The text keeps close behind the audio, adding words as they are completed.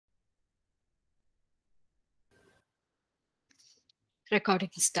Recording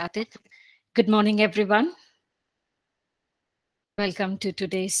started. Good morning, everyone. Welcome to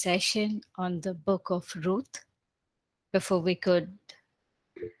today's session on the book of Ruth. Before we could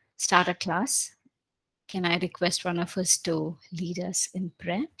start a class, can I request one of us to lead us in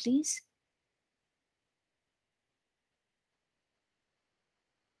prayer, please?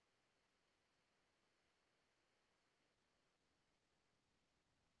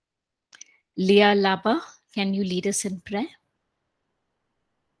 Leah Laba, can you lead us in prayer?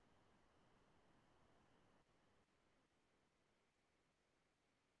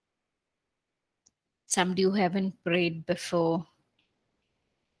 Somebody who haven't prayed before.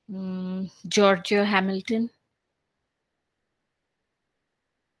 Georgia Hamilton.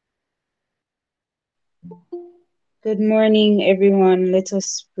 Good morning, everyone. Let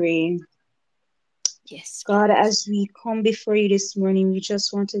us pray. Yes, God, please. as we come before you this morning, we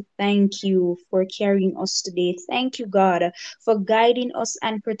just want to thank you for carrying us today. Thank you, God, for guiding us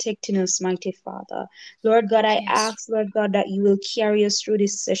and protecting us, mighty Father. Lord God, I Yes. ask, Lord God, that you will carry us through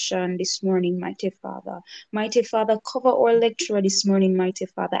this session this morning, mighty Father. Mighty Father, cover our lecturer this morning, mighty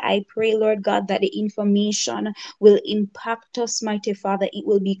Father. I pray, Lord God, that the information will impact us, mighty Father. It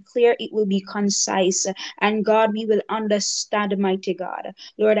will be clear, it will be concise, and God, we will understand, mighty God.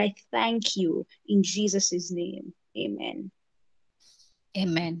 Lord, I thank you in Jesus' name. Amen.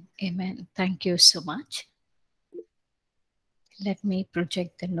 Amen. Amen. Thank you so much. Let me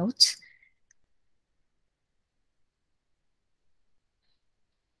project the notes.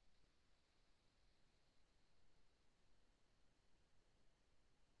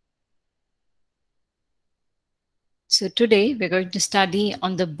 So today we're going to study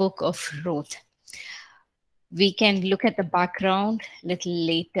on the book of Ruth. We can look at the background a little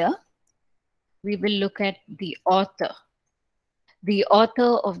later. We will look at the author. The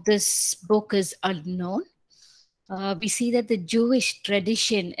author of this book is unknown. We see that the Jewish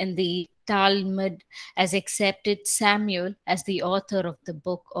tradition in the Talmud has accepted Samuel as the author of the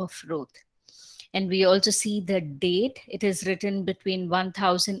book of Ruth. And we also see the date. It is written between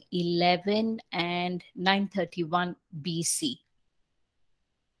 1011 and 931 BC.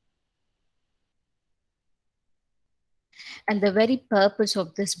 And the very purpose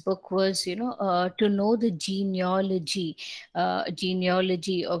of this book was, to know the genealogy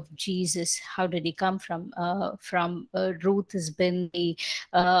of Jesus. How did he come from? Ruth has been the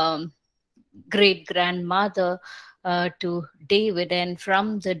great grandmother to David, and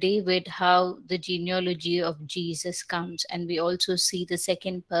from the David, how the genealogy of Jesus comes. And we also see the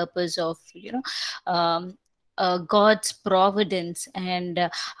second purpose of, God's providence,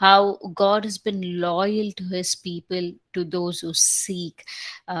 and how God has been loyal to his people, to those who seek.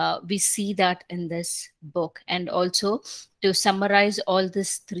 We see that in this book. And also, to summarize all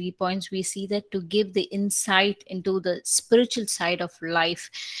these 3 points, we see that to give the insight into the spiritual side of life,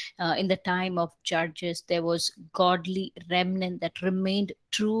 in the time of Judges, there was godly remnant that remained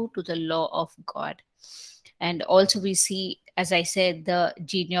true to the law of God. And also we see, as I said, the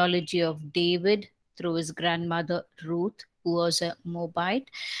genealogy of David through his grandmother Ruth, who was a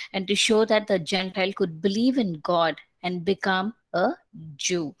Moabite, and to show that the Gentile could believe in God and become a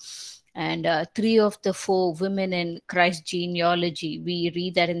Jew. And three of the four women in Christ's genealogy, we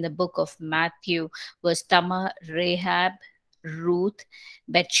read that in the book of Matthew, was Tamar, Rahab, Ruth,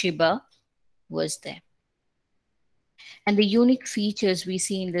 Bathsheba was there. And the unique features we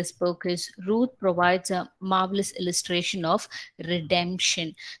see in this book is Ruth provides a marvelous illustration of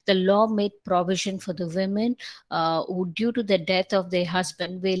redemption. The law made provision for the women who, due to the death of their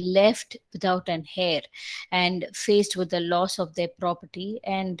husband, were left without an heir and faced with the loss of their property.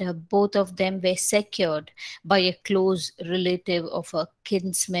 And both of them were secured by a close relative of a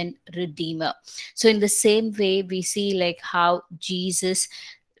kinsman redeemer. So, in the same way, we see like how Jesus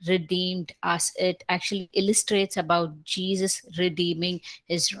redeemed us. It actually illustrates about Jesus redeeming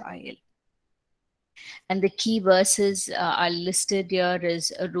Israel. And the key verses are listed here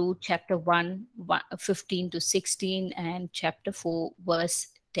is Ruth chapter 1, 15 to 16, and chapter 4, verse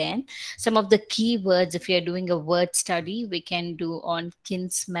 10. Some of the key words, if you're doing a word study, we can do on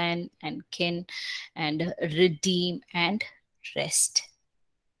kinsman and kin, and redeem and rest.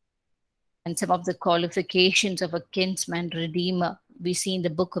 And some of the qualifications of a kinsman redeemer we see in the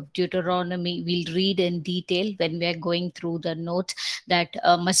book of Deuteronomy. We'll read in detail when we are going through the notes, that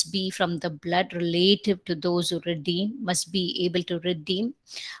must be from the blood relative to those who redeem, must be able to redeem,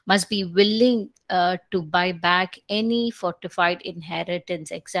 must be willing to buy back any fortified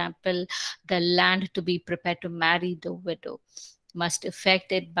inheritance. Example, the land to be prepared to marry the widow, must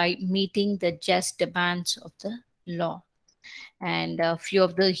effect it by meeting the just demands of the law. And a few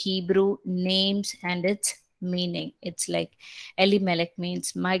of the Hebrew names and its meaning. It's like Elimelech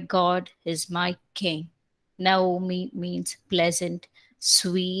means my God is my king. Naomi means pleasant,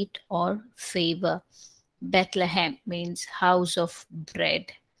 sweet, or favor. Bethlehem means house of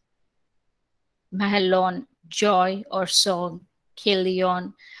bread. Mahalon, joy or song.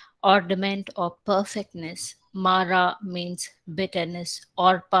 Kilion, ornament or perfectness. Mara means bitterness.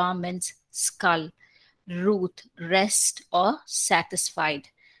 Orpah means skull. Ruth, rest or satisfied.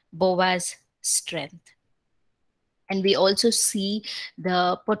 Boaz, strength. And we also see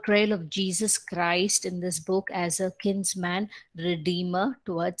the portrayal of Jesus Christ in this book as a kinsman redeemer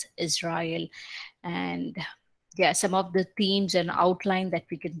towards Israel. And yeah, some of the themes and outline that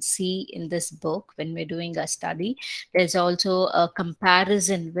we can see in this book when we're doing a study. There's also a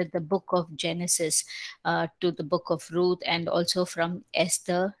comparison with the book of Genesis to the book of Ruth, and also from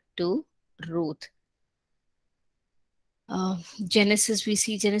Esther to Ruth. uh, Genesis, we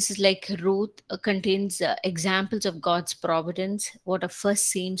see Genesis like Ruth contains examples of God's providence. What at first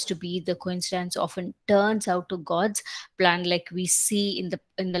seems to be the coincidence often turns out to God's plan. Like we see in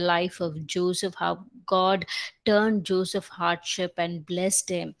the life of Joseph, how God turned Joseph hardship and blessed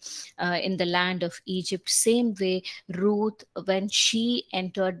him in the land of Egypt. Same way, Ruth, when she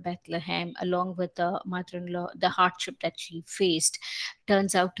entered Bethlehem along with the mother-in-law, the hardship that she faced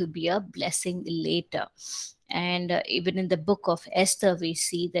turns out to be a blessing later. And even in the book of Esther, we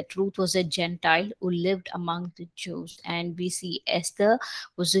see that Ruth was a Gentile who lived among the Jews. And we see Esther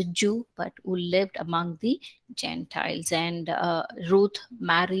was a Jew, but who lived among the Gentiles. And Ruth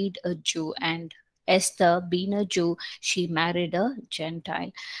married a Jew, and Esther, being a Jew, she married a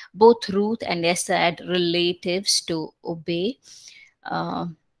Gentile. Both Ruth and Esther had relatives to obey. Uh,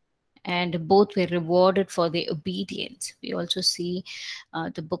 and both were rewarded for their obedience. We also see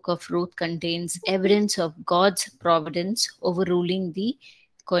the book of Ruth contains evidence of God's providence overruling the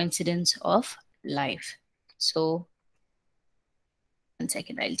coincidence of life. So, 1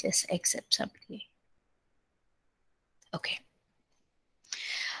 second, I'll just accept something. Okay.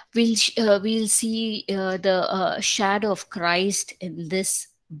 We'll see the shadow of Christ in this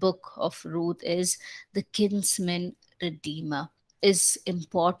book of Ruth is the kinsman redeemer. Is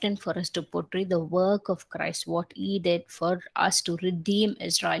important for us to portray the work of Christ, what he did for us to redeem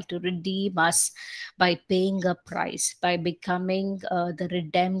Israel, to redeem us by paying a price, by becoming the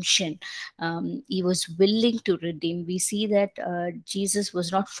redemption. He was willing to redeem. We see that Jesus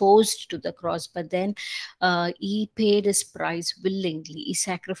was not forced to the cross, but then he paid his price willingly. He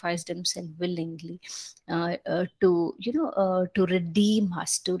sacrificed himself willingly to redeem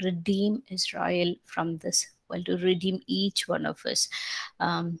us, to redeem Israel from this, well, to redeem each one of us.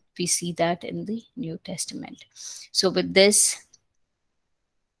 We see that in the New Testament. So with this,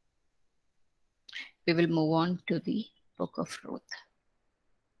 we will move on to the book of Ruth.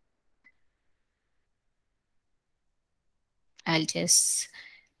 I'll just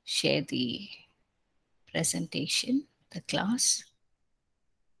share the presentation, the class,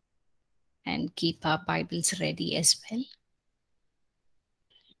 and keep our Bibles ready as well.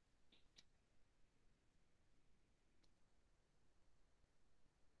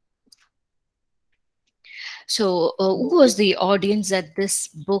 So, who was the audience that this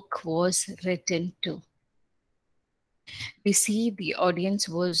book was written to? We see the audience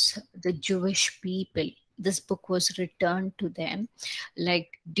was the Jewish people. This book was returned to them.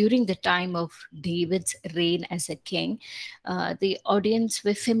 Like during the time of David's reign as a king, the audience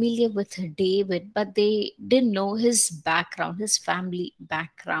were familiar with David, but they didn't know his background, his family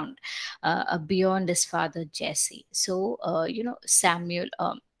background, beyond his father Jesse. So, Samuel.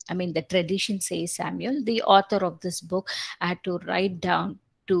 I mean, the tradition says Samuel, the author of this book, had to write down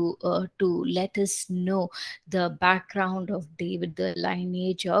to let us know the background of David, the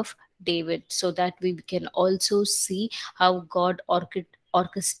lineage of David, so that we can also see how God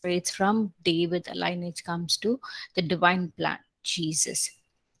orchestrates from David, the lineage comes to the divine plan, Jesus.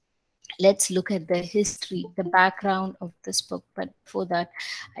 Let's look at the history, the background of this book. But before that,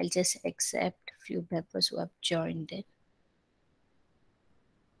 I'll just accept a few members who have joined it.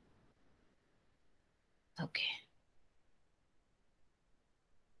 Okay.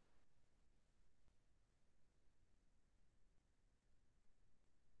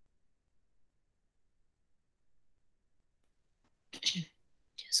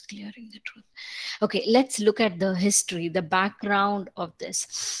 Just clearing the truth. Okay, let's look at the history, the background of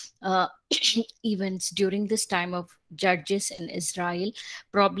this events during this time of judges in Israel,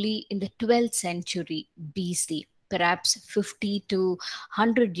 probably in the 12th century BC, perhaps 50 to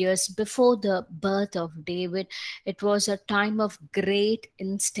 100 years before the birth of David. It was a time of great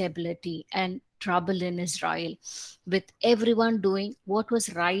instability and trouble in Israel, with everyone doing what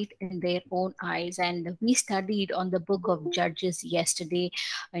was right in their own eyes. And we studied on the book of Judges yesterday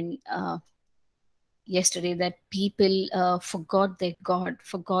that people forgot their God,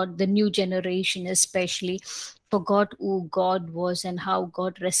 forgot the new generation, especially forgot who God was and how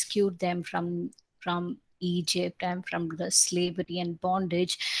God rescued them from Egypt and from the slavery and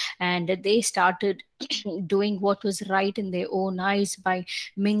bondage, and they started doing what was right in their own eyes by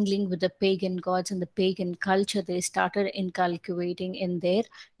mingling with the pagan gods and the pagan culture they started inculcating in their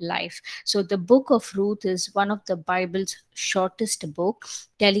life. So the book of Ruth is one of the Bible's shortest book,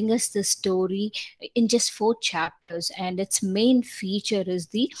 telling us the story in just 4 chapters, and its main feature is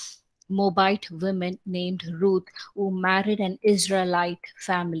the Moabite woman named Ruth who married an Israelite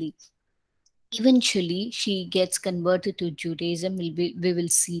family. Eventually she gets converted to Judaism. We will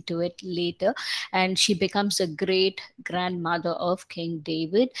see to it later, and she becomes a great grandmother of King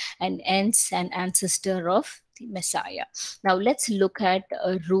David and hence an ancestor of the Messiah. Now let's look at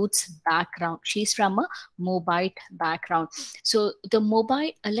Ruth's background. She's from a Moabite background. So the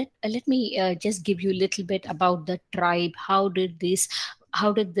Moabite, let me just give you a little bit about the tribe. How did this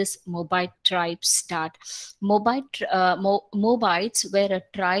Moabite tribe start? Moabites were a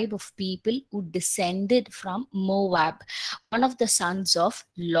tribe of people who descended from Moab, one of the sons of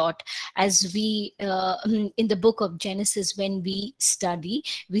Lot. As we in the book of Genesis, when we study,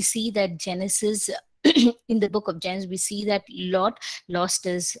 we see that Genesis in the book of Genesis, we see that Lot lost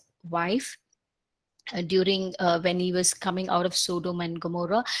his wife during when he was coming out of Sodom and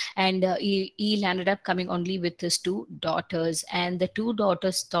Gomorrah, and he landed up coming only with his 2 daughters, and the 2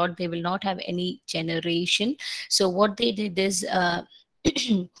 daughters thought they will not have any generation. So what they did is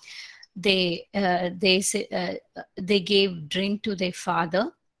they gave drink to their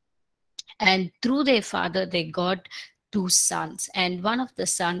father, and through their father they got 2 sons, and one of the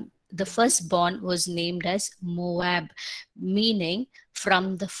son, the firstborn, was named as Moab, meaning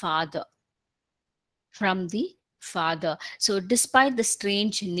from the father, from the father. So, despite the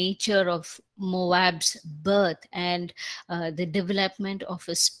strange nature of Moab's birth and the development of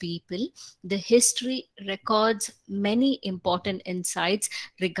his people, the history records many important insights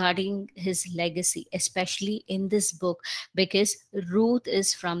regarding his legacy, especially in this book, because Ruth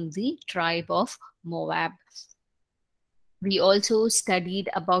is from the tribe of Moab. We also studied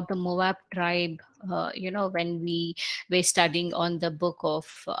about the Moab tribe, when we were studying on the book of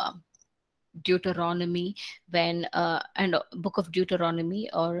Deuteronomy, when and book of Deuteronomy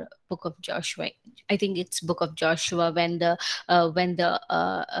or book of Joshua. I think it's book of Joshua, when the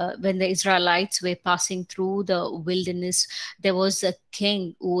Israelites were passing through the wilderness, there was a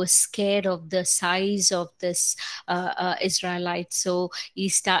king who was scared of the size of this Israelite. So he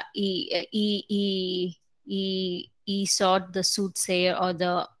sought the soothsayer,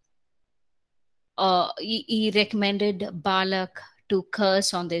 or he recommended Balak to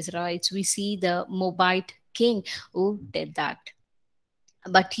curse on the Israelites. We see the Moabite king who did that.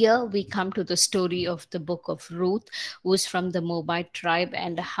 But here we come to the story of the book of Ruth, who's from the Moabite tribe,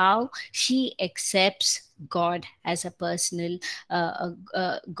 and how she accepts God as a personal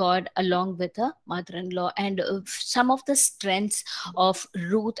God along with her mother in law. And some of the strengths of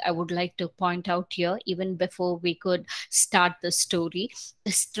Ruth, I would like to point out here, even before we could start the story.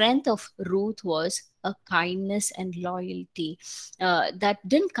 The strength of Ruth was a kindness and loyalty that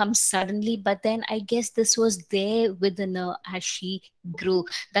didn't come suddenly, but then I guess this was there within her as she grew.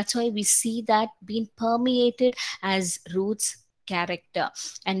 That's why we see that being permeated as Ruth's character.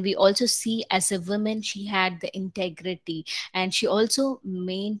 And we also see, as a woman, she had the integrity, and she also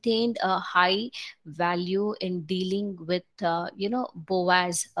maintained a high value in dealing with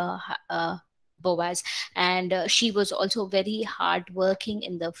Boaz. And she was also very hardworking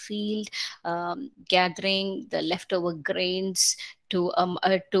in the field, gathering the leftover grains to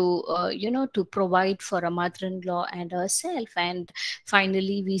provide for a mother-in-law and herself. And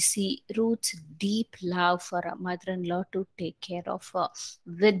finally we see Ruth's deep love for a mother-in-law to take care of her.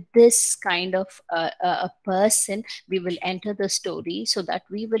 With this kind of a person, we will enter the story so that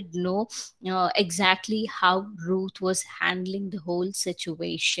we will know exactly how Ruth was handling the whole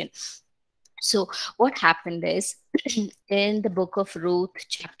situation. So, what happened is, in the book of Ruth,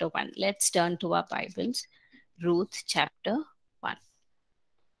 chapter 1, let's turn to our Bibles. Ruth, chapter 1.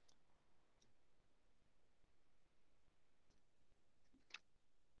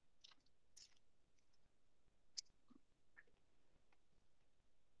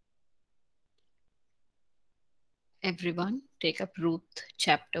 Everyone, take up Ruth,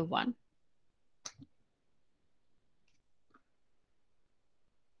 chapter 1.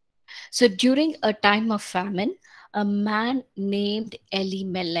 So, during a time of famine, a man named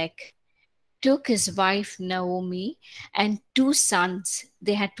Elimelech took his wife Naomi and two sons.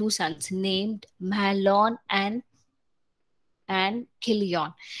 They had two sons named Mahlon and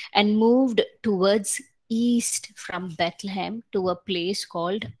Kilion, and moved towards east from Bethlehem to a place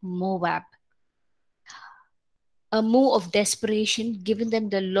called Moab. A move of desperation, given them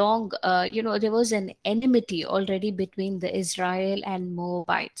the long, there was an enmity already between the Israel and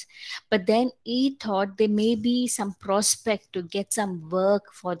Moabites. But then he thought there may be some prospect to get some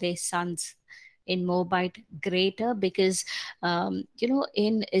work for their sons in Moabite greater, because,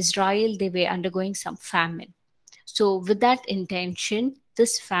 in Israel, they were undergoing some famine. So, with that intention,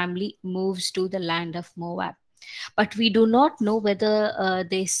 this family moves to the land of Moab. But we do not know whether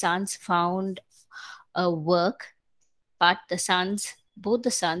their sons found a work, but both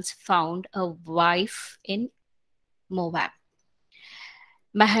the sons found a wife in Moab.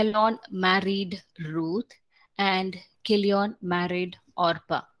 Mahlon married Ruth, and Kilion married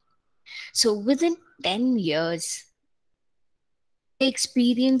Orpah. So within 10 years, they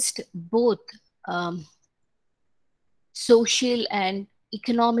experienced both um, social and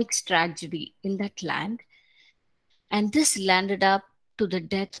economic tragedy in that land. And this landed up to the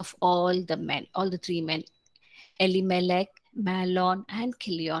death of all the men, all the three men. Elimelech, Mahlon, and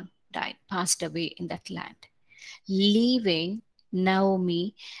Kilion passed away in that land, leaving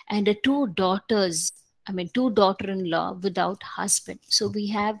Naomi and the two daughter-in-law without husband. So we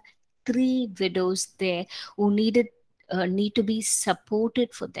have three widows there who need to be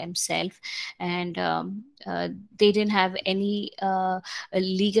supported for themselves, and they didn't have any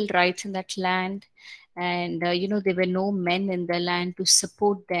legal rights in that land, and there were no men in the land to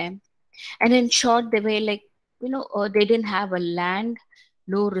support them. And in short, they were like, they didn't have a land,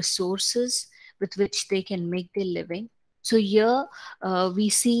 no resources with which they can make their living. So here we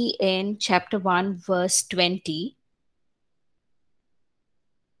see in chapter 1, verse 20,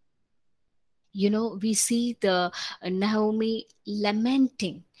 we see the Naomi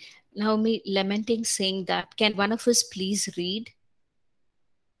lamenting, saying that, can one of us please read?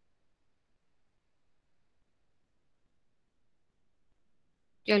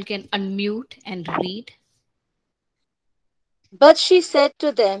 You all can unmute and read. But she said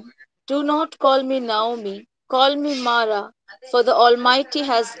to them, do not call me Naomi, call me Mara, for the Almighty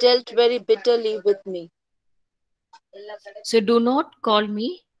has dealt very bitterly with me. So do not call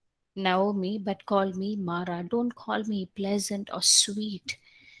me Naomi, but call me Mara. Don't call me pleasant or sweet.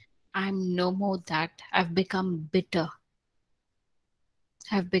 I'm no more that. I've become bitter.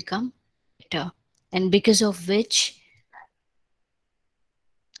 I've become bitter. And because of which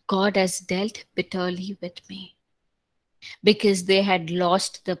God has dealt bitterly with me. Because they had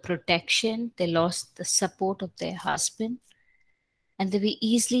lost the protection, they lost the support of their husband, and they were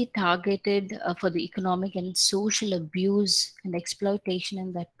easily targeted for the economic and social abuse and exploitation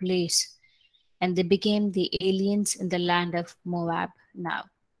in that place. And they became the aliens in the land of Moab now.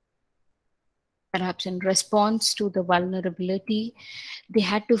 Perhaps in response to the vulnerability they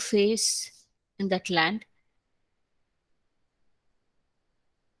had to face in that land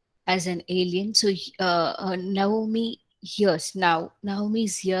as an alien. So Naomi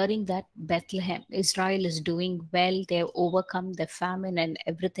is hearing that Bethlehem, Israel is doing well. They've overcome the famine and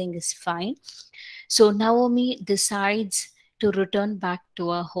everything is fine. So Naomi decides to return back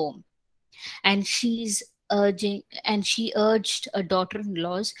to her home, and she urged her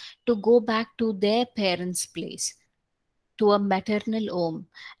daughter-in-laws to go back to their parents' place, to a maternal home.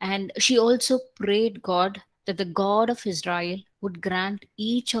 And she also prayed God that the God of Israel would grant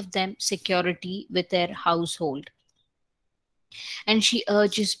each of them security with their household. And she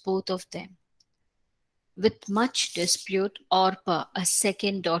urges both of them. With much dispute, Orpah, a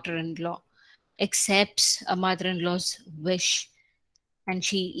second daughter in law, accepts a mother in law's wish, and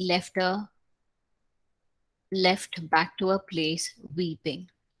she left back to her place weeping.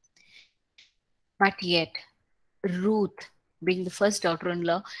 But yet, Ruth, being the first daughter in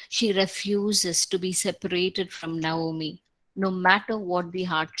law, she refuses to be separated from Naomi, no matter what the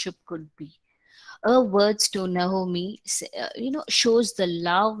hardship could be. Her words to Naomi, shows the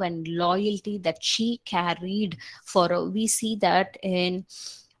love and loyalty that she carried for her. We see that in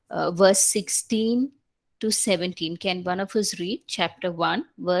verse 16 to 17. Can one of us read chapter 1,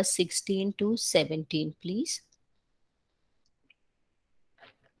 verse 16 to 17, please?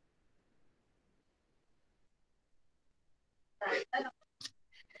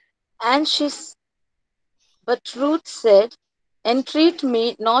 And but Ruth said, entreat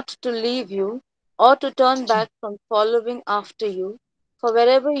me not to leave you, or to turn back from following after you. For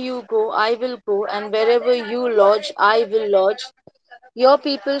wherever you go, I will go, and wherever you lodge, I will lodge. Your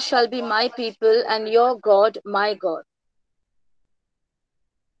people shall be my people, and your God my God.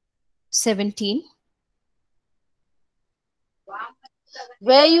 17.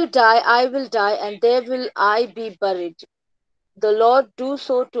 Where you die, I will die, and there will I be buried. The Lord do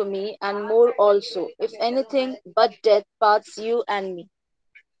so to me, and more also, if anything but death parts you and me.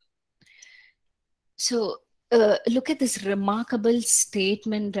 So look at this remarkable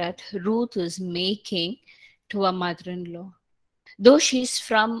statement that Ruth is making to her mother-in-law. Though she's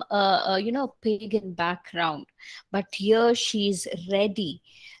from a pagan background, but here she's ready.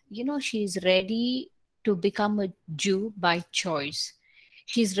 She's ready to become a Jew by choice.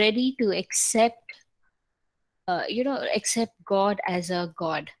 She's ready to accept God as a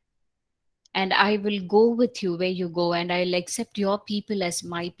God. And I will go with you where you go, and I'll accept your people as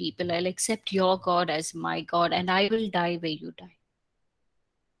my people. I'll accept your God as my God, and I will die where you die.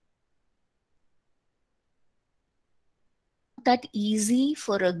 Not that easy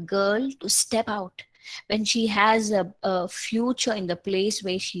for a girl to step out when she has a future in the place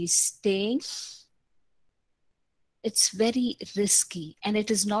where she's staying. It's very risky and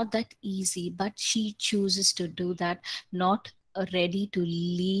it is not that easy, but she chooses to do that, not ready to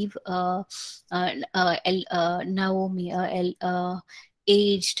leave Naomi,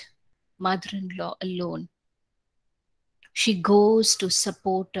 aged mother-in-law, alone. She goes to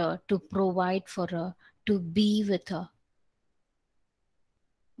support her, to provide for her, to be with her.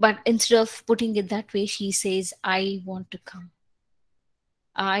 But instead of putting it that way, she says, I want to come.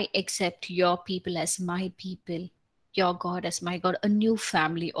 I accept your people as my people, your God as my God, a new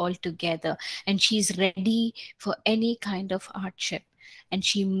family altogether. And she's ready for any kind of hardship. And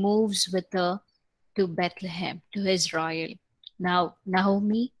she moves with her to Bethlehem, to Israel. Now,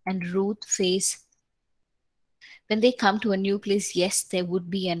 Naomi and Ruth face, when they come to a new place, yes, there would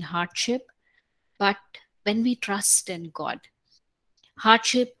be an hardship. But when we trust in God,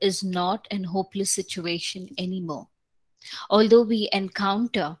 hardship is not an hopeless situation anymore. Although we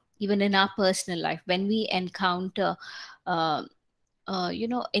encounter, even in our personal life, when we encounter uh,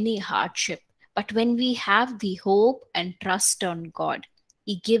 any hardship, but when we have the hope and trust on God,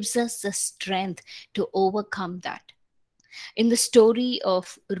 he gives us the strength to overcome that. In the story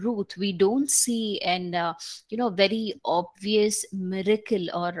of Ruth, we don't see an very obvious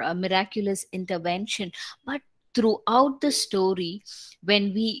miracle or a miraculous intervention, but throughout the story,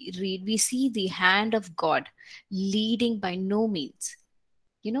 when we read, we see the hand of God leading by no means.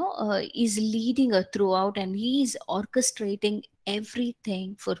 Is leading her throughout, and he is orchestrating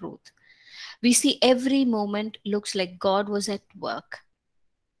everything for Ruth. We see every moment looks like God was at work,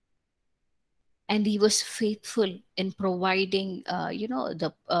 and he was faithful in providing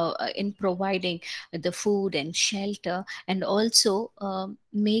in providing the food and shelter, and also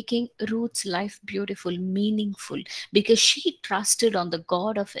making Ruth's life beautiful, meaningful, because she trusted on the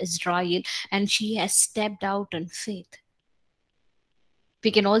God of Israel, and she has stepped out in faith. We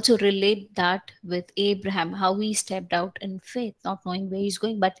can also relate that with Abraham, how he stepped out in faith, not knowing where he's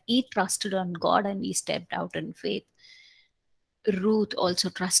going, but he trusted on God and he stepped out in faith. Ruth also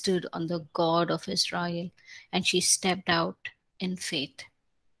trusted on the God of Israel and she stepped out in faith.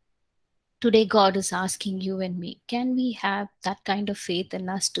 Today, God is asking you and me, can we have that kind of faith in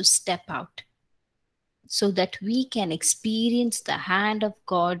us to step out so that we can experience the hand of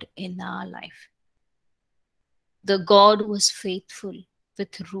God in our life? The God who was faithful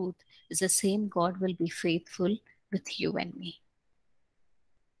with Ruth is the same God will be faithful with you and me.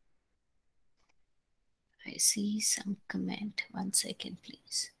 I see some comment. 1 second,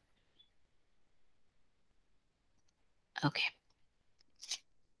 please. Okay.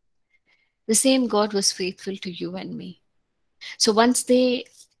 The same God was faithful to you and me. So once they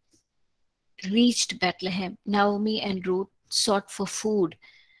reached Bethlehem, Naomi and Ruth sought for food.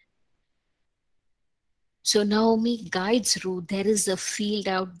 So Naomi guides Ruth. There is a field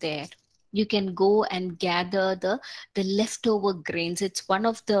out there. You can go and gather the leftover grains. It's one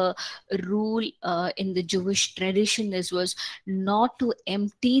of the rule in the Jewish tradition is was not to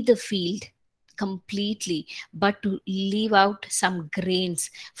empty the field completely, but to leave out some grains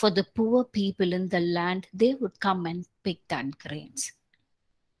for the poor people in the land. They would come and pick that grains.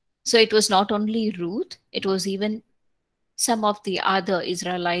 So it was not only Ruth, it was even some of the other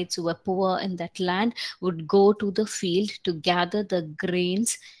Israelites who were poor in that land would go to the field to gather the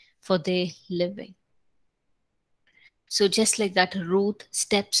grains for their living. So just like that, Ruth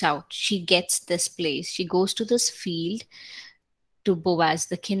steps out. She gets this place. She goes to this field to Boaz.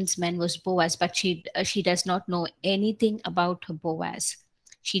 The kinsman was Boaz, but she does not know anything about Boaz.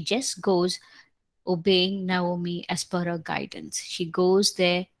 She just goes obeying Naomi as per her guidance. She goes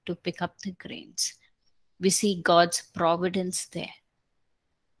there to pick up the grains. We see God's providence there.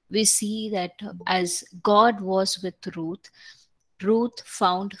 We see that as God was with Ruth, Ruth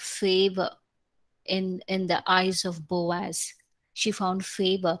found favor in the eyes of Boaz. She found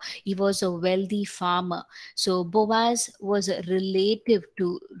favor. He was a wealthy farmer. So Boaz was a relative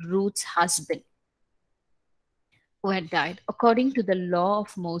to Ruth's husband who had died. According to the law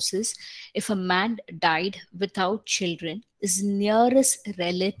of Moses, if a man died without children, his nearest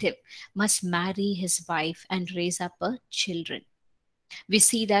relative must marry his wife and raise up a children. We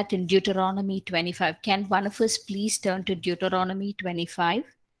see that in Deuteronomy 25. Can one of us please turn to Deuteronomy 25,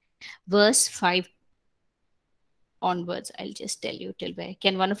 verse 5 onwards? I'll just tell you till where.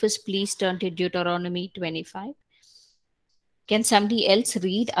 Can one of us please turn to Deuteronomy 25? Can somebody else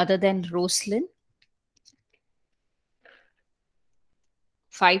read other than Rosalind?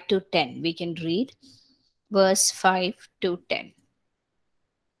 5 to 10. We can read verse 5 to 10.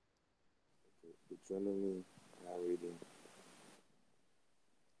 Deuteronomy, I'm reading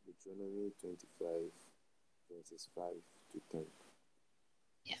Deuteronomy 25, verses 5 to 10.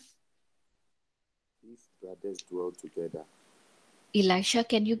 Yeah. If brothers dwell together, Elisha,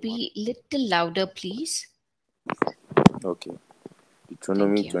 can you and one, be little louder, please? okay, Thank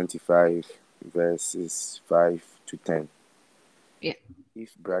Deuteronomy you. 25, verses 5 to 10. Yeah.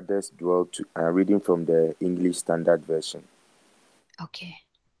 If brothers dwell to, I'm reading from the English Standard Version. Okay.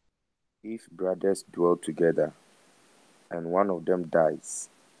 If brothers dwell together, and one of them dies,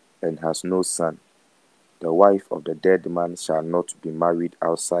 and has no son, the wife of the dead man shall not be married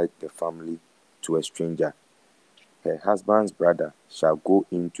outside the family to a stranger. Her husband's brother shall go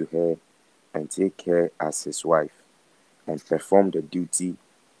in to her and take her as his wife, and perform the duty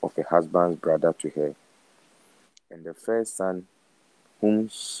of a husband's brother to her. And the first son whom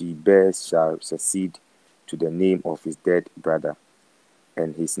she bears shall succeed to the name of his dead brother,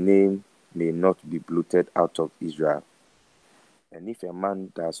 and his name may not be blotted out of Israel. And if a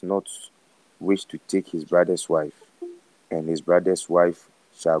man does not wish to take his brother's wife, and his brother's wife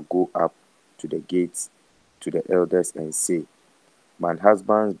shall go up to the gates to the elders and say, my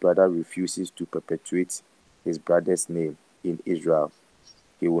husband's brother refuses to perpetuate his brother's name in Israel.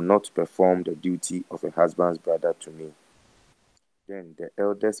 He will not perform the duty of a husband's brother to me. Then the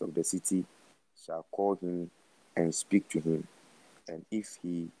elders of the city shall call him and speak to him. And if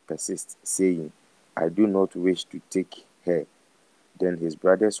he persists, saying, I do not wish to take her, then his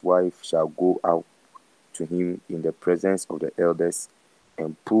brother's wife shall go out to him in the presence of the elders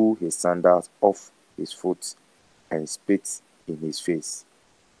and pull his sandals off his foot and spit in his face.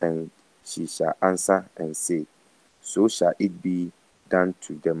 And she shall answer and say, so shall it be done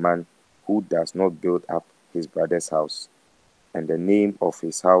to the man who does not build up his brother's house. And the name of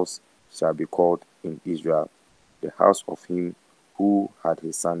his house shall be called in Israel, the house of him who had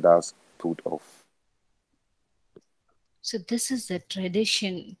his sandals pulled off. So this is the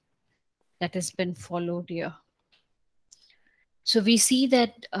tradition that has been followed here. So we see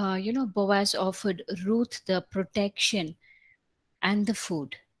that, Boaz offered Ruth the protection and the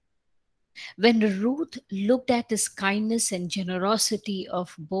food. When Ruth looked at his kindness and generosity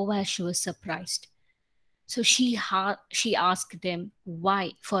of Boaz, she was surprised. So she asked him,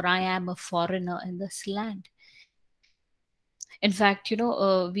 why? For I am a foreigner in this land. In fact,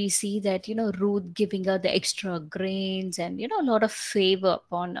 we see that, Ruth giving her the extra grains and, a lot of favor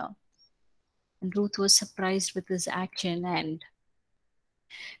upon her. And Ruth was surprised with his action. And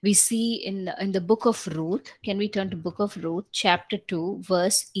we see in the book of Ruth, can we turn to book of Ruth, chapter 2,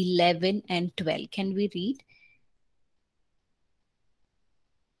 verse 11 and 12? Can we read?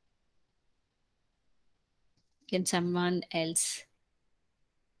 Can someone else?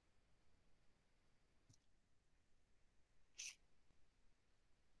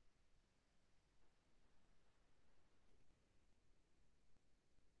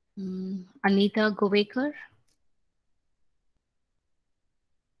 Anita Govekar?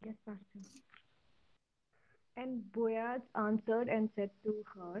 Yes, Pastor. And Boaz answered and said to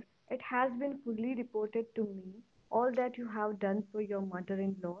her, it has been fully reported to me all that you have done for your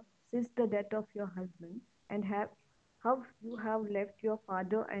mother-in-law since the death of your husband, and how you have left your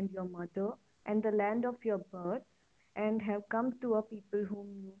father and your mother and the land of your birth, and have come to a people whom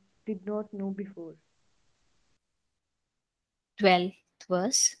you did not know before. 12th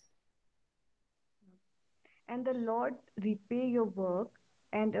verse. And the Lord repay your work,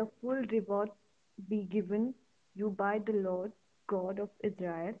 and a full reward be given you by the Lord God of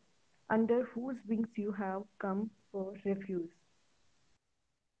Israel, under whose wings you have come for refuge.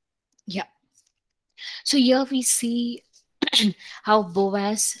 Yeah. So here we see how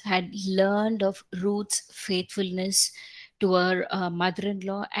Boaz had learned of Ruth's faithfulness to her mother in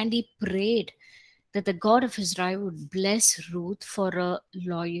law, and he prayed that the God of Israel would bless Ruth for her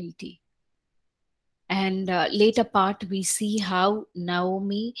loyalty. And later part, we see how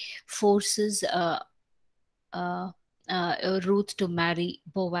Naomi forces uh, Ruth to marry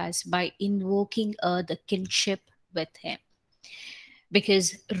Boaz by invoking the kinship with him,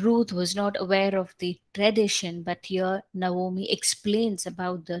 because Ruth was not aware of the tradition, but here Naomi explains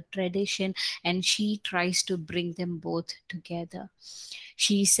about the tradition and she tries to bring them both together.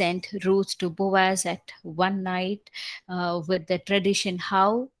 She sent Ruth to Boaz at one night with the tradition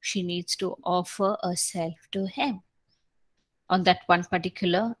how she needs to offer herself to him on that one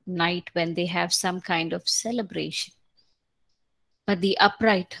particular night when they have some kind of celebration. But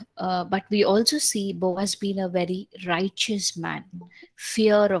we also see Boaz being a very righteous man,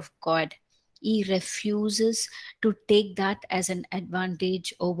 fear of God. He refuses to take that as an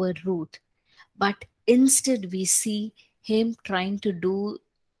advantage over Ruth, but instead we see him trying to do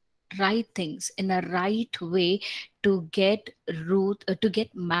right things in a right way to get to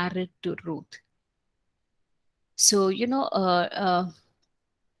get married to Ruth. So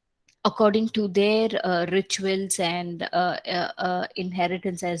according to their rituals and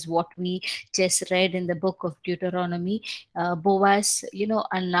inheritance, as what we just read in the book of Deuteronomy, Boaz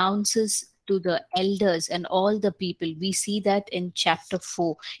announces to the elders and all the people. We see that in chapter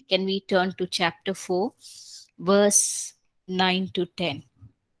 4. Can we turn to chapter 4, verse 9 to 10?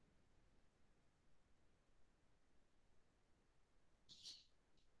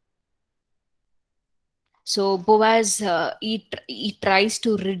 So Boaz, he tries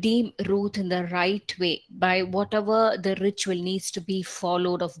to redeem Ruth in the right way by whatever the ritual needs to be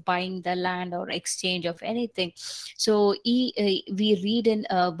followed of buying the land or exchange of anything. So we read in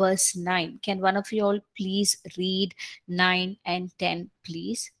verse 9. Can one of you all please read 9 and 10,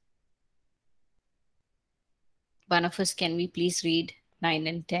 please? One of us, can we please read 9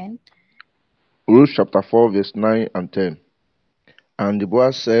 and 10? Ruth chapter 4, verse 9 and 10. And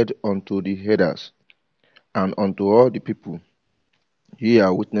Deborah said unto the elders and unto all the people, Ye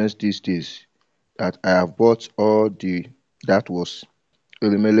are witness these days, that I have bought all that was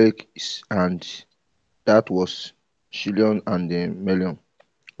Elimelech's, and that was Chilion and the Melion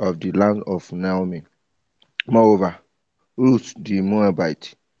of the land of Naomi. Moreover, Ruth the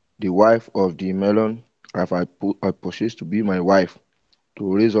Moabite, the wife of the Melion, have I purchased to be my wife,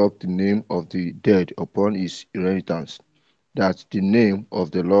 to raise up the name of the dead upon his inheritance, that the name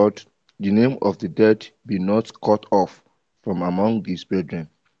of the dead be not cut off from among his brethren,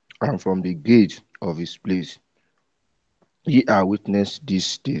 and from the gate of his place. Ye are witness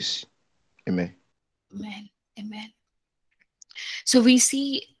these days. Amen. Amen. Amen. So we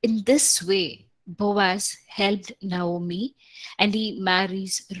see in this way, Boaz helped Naomi and he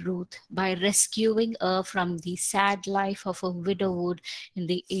marries Ruth by rescuing her from the sad life of a widowhood in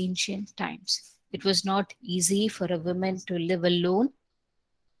the ancient times. It was not easy for a woman to live alone,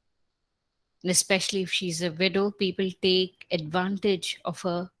 and especially if she's a widow, people take advantage of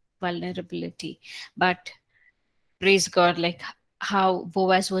her vulnerability. But praise God, like how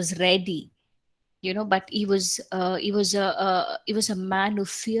Boaz was ready, but he was a man who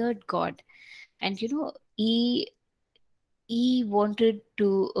feared God, and he wanted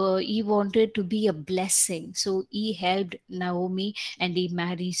to be a blessing, so he helped Naomi and he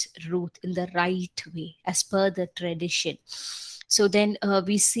marries Ruth in the right way as per the tradition. So then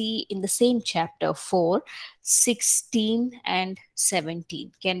we see in the same chapter 4, 16 and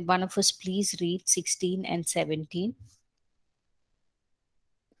 17. Can one of us please read 16 and 17?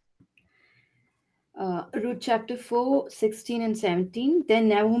 Ruth chapter 4, 16 and 17. Then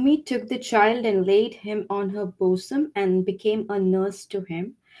Naomi took the child and laid him on her bosom and became a nurse to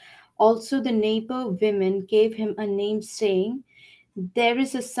him. Also, the neighbor women gave him a name, saying, There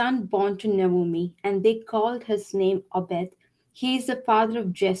is a son born to Naomi, and they called his name Obed. He is the father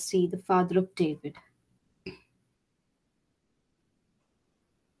of Jesse, the father of David.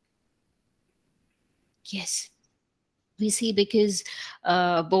 Yes, we see because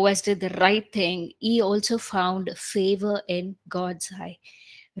Boaz did the right thing, he also found favor in God's eye.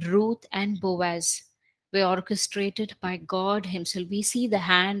 Ruth and Boaz were orchestrated by God Himself. We see the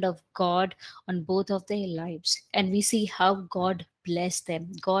hand of God on both of their lives, and we see how God blessed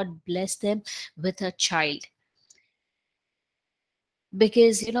them. God blessed them with a child,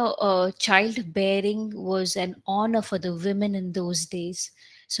 because childbearing was an honor for the women in those days.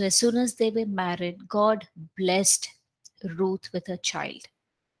 So as soon as they were married, God blessed Ruth with a child,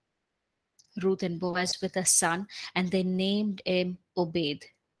 Ruth and Boaz with a son, and they named him Obed.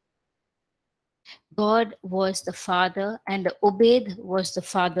 God was the father, and Obed was the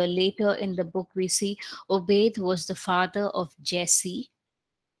father. Later in the book, we see Obed was the father of Jesse,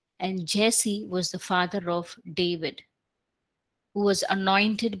 and Jesse was the father of David. who was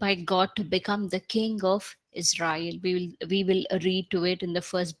anointed by God to become the king of Israel. We will read to it in the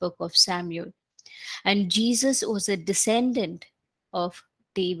first book of Samuel. And Jesus was a descendant of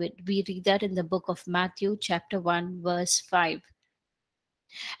David. We read that in the book of Matthew, chapter 1, verse 5.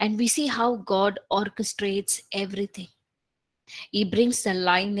 And we see how God orchestrates everything. He brings the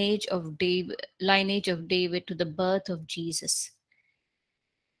lineage of David to the birth of Jesus.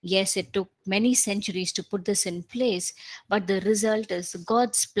 Yes, it took many centuries to put this in place, but the result is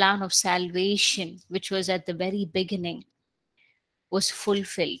God's plan of salvation, which was at the very beginning, was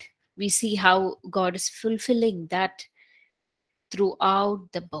fulfilled. We see how God is fulfilling that throughout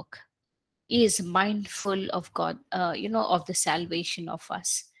the book. He is mindful of God, of the salvation of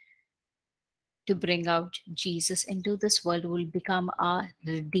us, to bring out Jesus into this world who will become our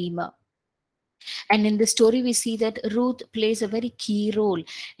Redeemer. And in the story, we see that Ruth plays a very key role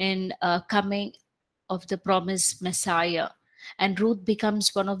in coming of the promised Messiah. And Ruth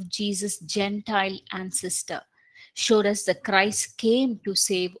becomes one of Jesus' Gentile ancestor, showed us that Christ came to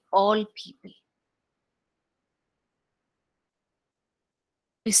save all people.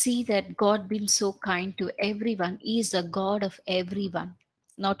 We see that God being so kind to everyone. He is the God of everyone,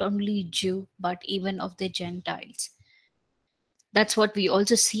 not only Jew, but even of the Gentiles. That's what we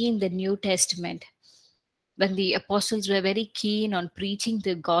also see in the New Testament, when the apostles were very keen on preaching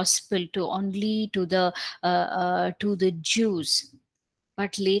the gospel to only to the Jews.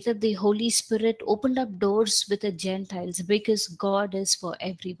 But later the Holy Spirit opened up doors with the Gentiles, because God is for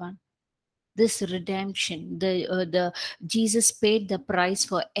everyone. This redemption, the Jesus paid the price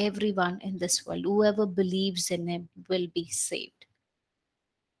for everyone in this world. Whoever believes in him will be saved.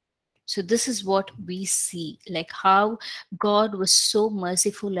 So this is what we see, like how God was so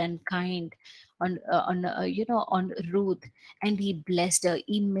merciful and kind on Ruth, and he blessed her.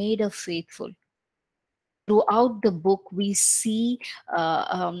 He made her faithful. Throughout the book, uh,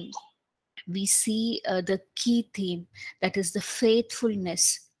 um, we see the key theme, that is the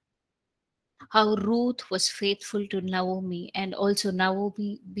faithfulness. How Ruth was faithful to Naomi, and also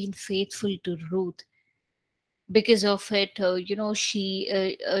Naomi being faithful to Ruth. Because of it,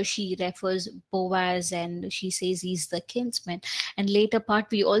 she refers Boaz, and she says he's the kinsman. And later part,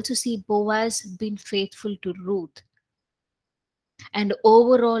 we also see Boaz being faithful to Ruth. And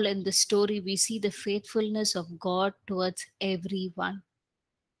overall in the story, we see the faithfulness of God towards everyone.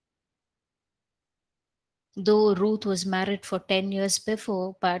 Though Ruth was married for 10 years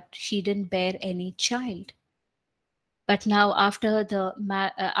before, but she didn't bear any child. But now,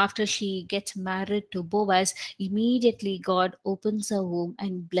 after she gets married to Boaz, immediately God opens her womb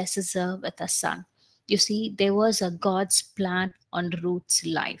and blesses her with a son. You see, there was a God's plan on Ruth's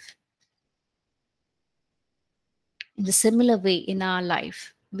life. In the similar way, in our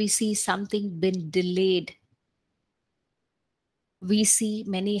life, we see something been delayed. We see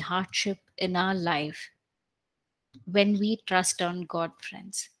many hardship in our life. When we trust on God,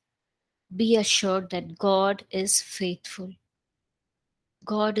 friends, be assured that God is faithful.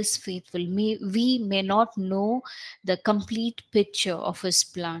 God is faithful. We may not know the complete picture of his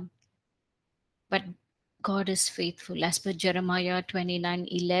plan, but God is faithful. As per Jeremiah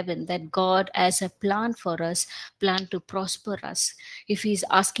 29:11, that God has a plan for us, plan to prosper us. If he's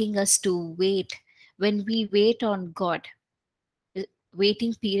asking us to wait, when we wait on God,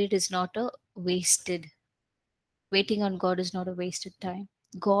 waiting period is not a wasted. Waiting on God is not a wasted time.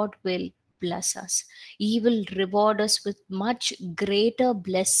 God will bless us. He will reward us with much greater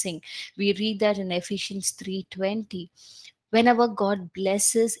blessing. We read that in Ephesians 3:20. Whenever God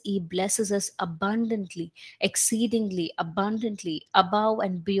blesses, he blesses us abundantly, exceedingly abundantly, above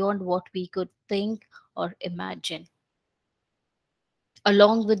and beyond what we could think or imagine.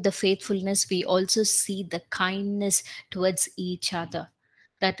 Along with the faithfulness, we also see the kindness towards each other.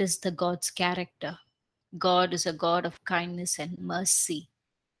 That is the God's character. God is a God of kindness and mercy.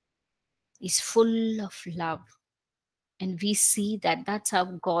 He's full of love. And we see that that's how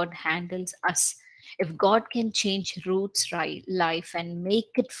God handles us. If God can change Ruth's life and make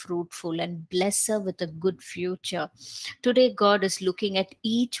it fruitful and bless her with a good future, today God is looking at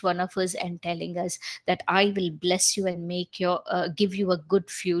each one of us and telling us that I will bless you and give you a good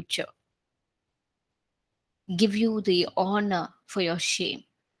future, give you the honor for your shame,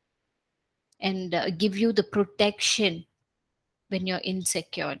 and give you the protection when you're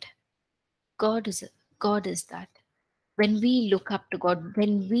insecure. God is God is that. When we look up to God,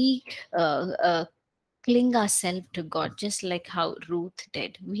 when we cling ourselves to God, just like how Ruth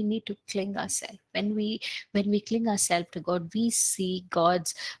did, we need to cling ourselves. When we cling ourselves to God, we see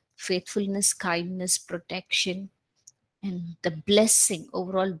God's faithfulness, kindness, protection, and the blessing,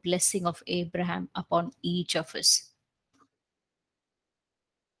 overall blessing of Abraham upon each of us.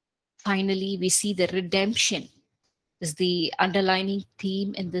 Finally, we see the redemption is the underlining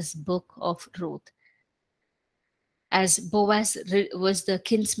theme in this book of Ruth. As Boaz was the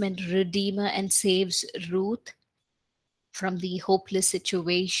kinsman redeemer and saves Ruth from the hopeless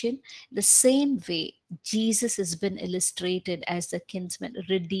situation, the same way Jesus has been illustrated as the kinsman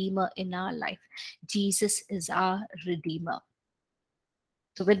redeemer in our life. Jesus is our redeemer.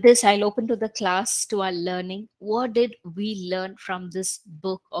 So, with this, I'll open to the class to our learning. What did we learn from this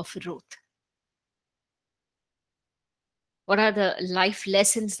book of Ruth? What are the life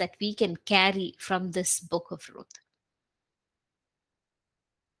lessons that we can carry from this book of Ruth?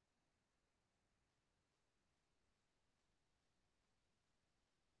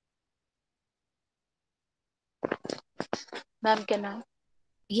 Ma'am, can I?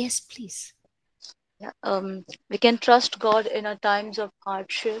 Yes, please. Yeah. We can trust God in our times of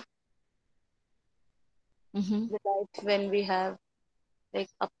hardship, Hmm. the times when we have like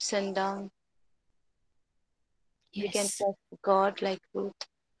ups and downs. We can Yes, trust God like Ruth.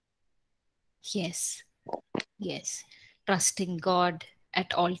 yes, yes. Trusting God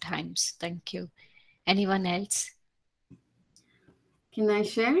at all times. Thank you. Anyone else? Can I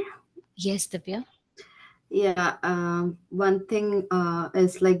share? Yes, Divya. Yeah, one thing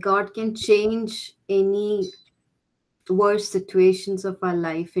is like God can change any worse situations of our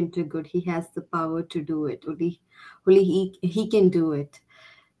life into good. He has the power to do it. Only he can do it.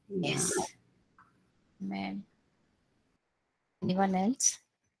 Yeah. Yes. Man. Anyone else?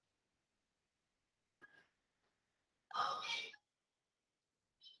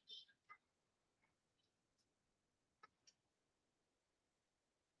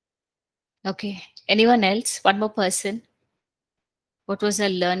 Okay. Anyone else? One more person. What was our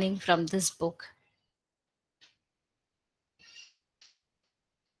learning from this book?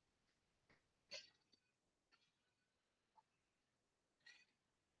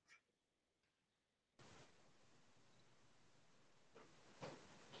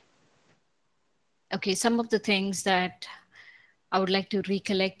 Okay, some of the things that I would like to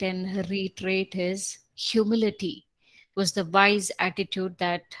recollect and reiterate is humility was the wise attitude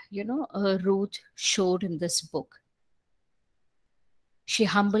that, Ruth showed in this book. She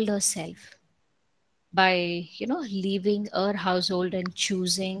humbled herself by, leaving her household and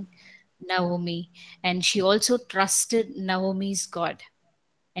choosing Naomi. And she also trusted Naomi's God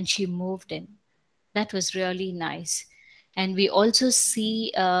and she moved in. That was really nice. And we also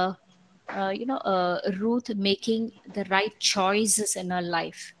see, Ruth making the right choices in her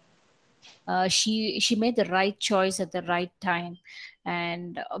life. She made the right choice at the right time,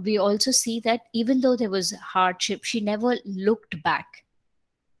 and we also see that even though there was hardship, she never looked back.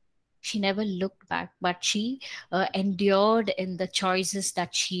 She never looked back, but she endured in the choices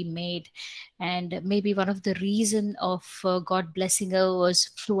that she made. And maybe one of the reason of God blessing her was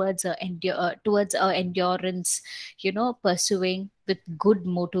towards her endurance, pursuing with good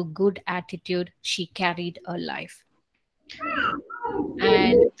motto, good attitude. She carried her life.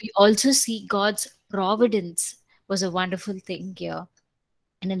 And we also see God's providence was a wonderful thing here.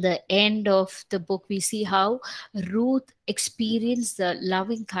 And in the end of the book, we see how Ruth experienced the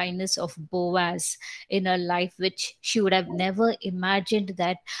loving kindness of Boaz in her life, which she would have never imagined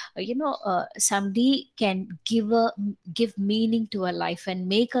that, somebody can give meaning to her life and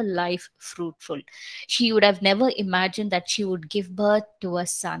make her life fruitful. She would have never imagined that she would give birth to a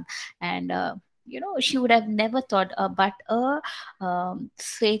son. And, she would have never thought, but her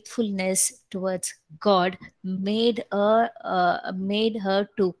faithfulness towards God made her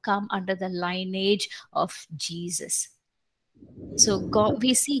to come under the lineage of Jesus. So God,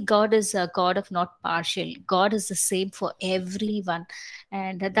 we see God is a God of not partial. God is the same for everyone,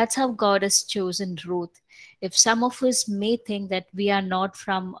 and that's how God has chosen Ruth. If some of us may think that we are not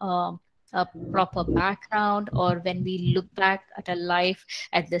from a proper background, or when we look back at a life,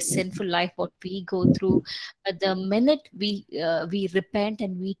 at the sinful life, what we go through, the minute we repent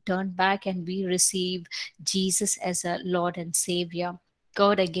and we turn back and we receive Jesus as a Lord and Savior,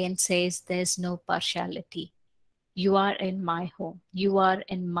 God again says there's no partiality. You are in my home. You are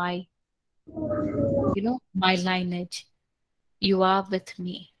in my lineage. You are with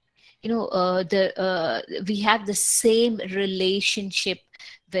me. The we have the same relationship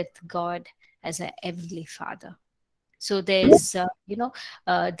with God as a heavenly Father. So there's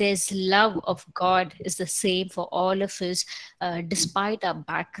love of God is the same for all of us, despite our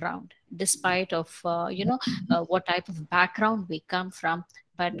background, despite of what type of background we come from.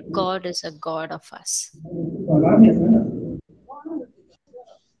 But God is a God of us.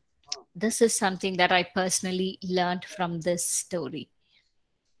 This is something that I personally learned from this story.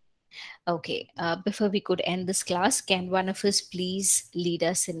 Okay, before we could end this class, can one of us please lead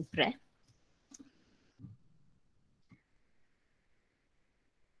us in prayer?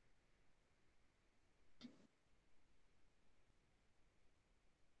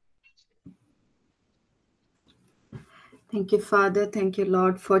 Thank you, Father. Thank you,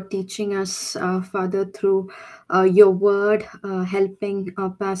 Lord, for teaching us, Father, through your word, helping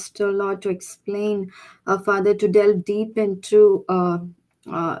Pastor, Lord, to explain, Father, to delve deep into.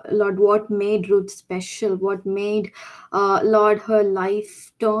 Lord, what made Ruth special? What made, Lord, her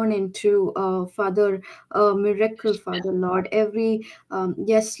life turn into, Father, a miracle, Father, Lord.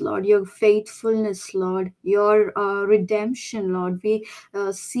 Yes, Lord, your faithfulness, Lord, your redemption, Lord. We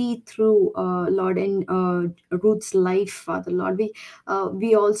see through, Lord, in Ruth's life, Father, Lord.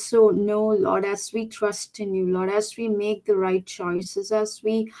 We also know, Lord, as we trust in you, Lord, as we make the right choices, as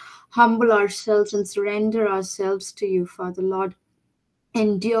we humble ourselves and surrender ourselves to you, Father, Lord,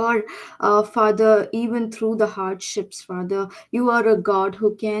 endure, Father, even through the hardships, Father. You are a God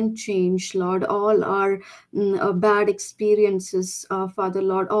who can change, Lord, all our bad experiences, Father,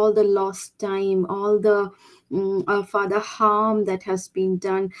 Lord, all the lost time, all the Father, harm that has been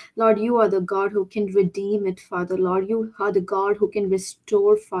done. Lord, you are the God who can redeem it, Father, Lord. You are the God who can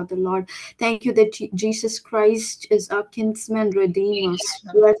restore, Father, Lord. Thank you that Jesus Christ is our kinsman redeemer. Yes,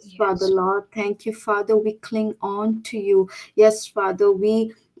 Lord. Yes, Father, Yes. Lord. Thank you, Father. We cling on to you. Yes, Father,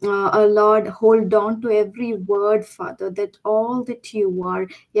 we, Lord, hold on to every word, Father, that all that you are,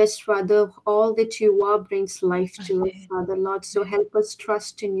 yes, Father, all that you are brings life to us, Amen. Father, Lord. So help us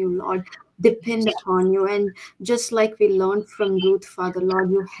trust in you, Lord, depend Yes. upon you. And just like we learned from Ruth, Father, Lord,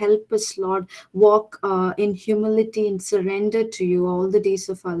 you help us, Lord, walk in humility and surrender to you all the days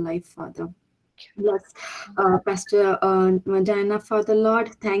of our life, Father. Yes, Pastor Diana, Father,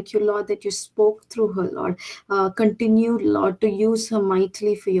 Lord, thank you, Lord, that you spoke through her, Lord. Continue, Lord, to use her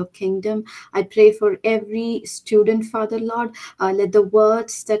mightily for your kingdom. I pray for every student, Father, Lord. Let the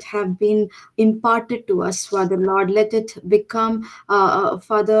words that have been imparted to us, Father, Lord, let it become,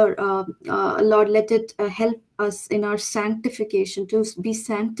 Father, Lord, let it help us in our sanctification to be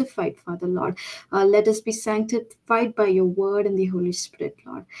sanctified, Father, Lord. Let us be sanctified by your word and the Holy Spirit,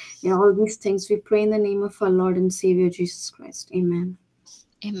 Lord. In all these things we pray in the name of our Lord and Savior Jesus Christ. Amen.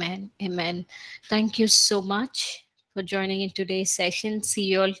 Amen. Amen. Thank you so much for joining in today's session. See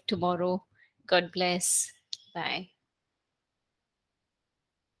you all tomorrow. God bless. Bye.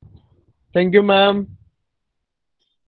 Thank you, ma'am.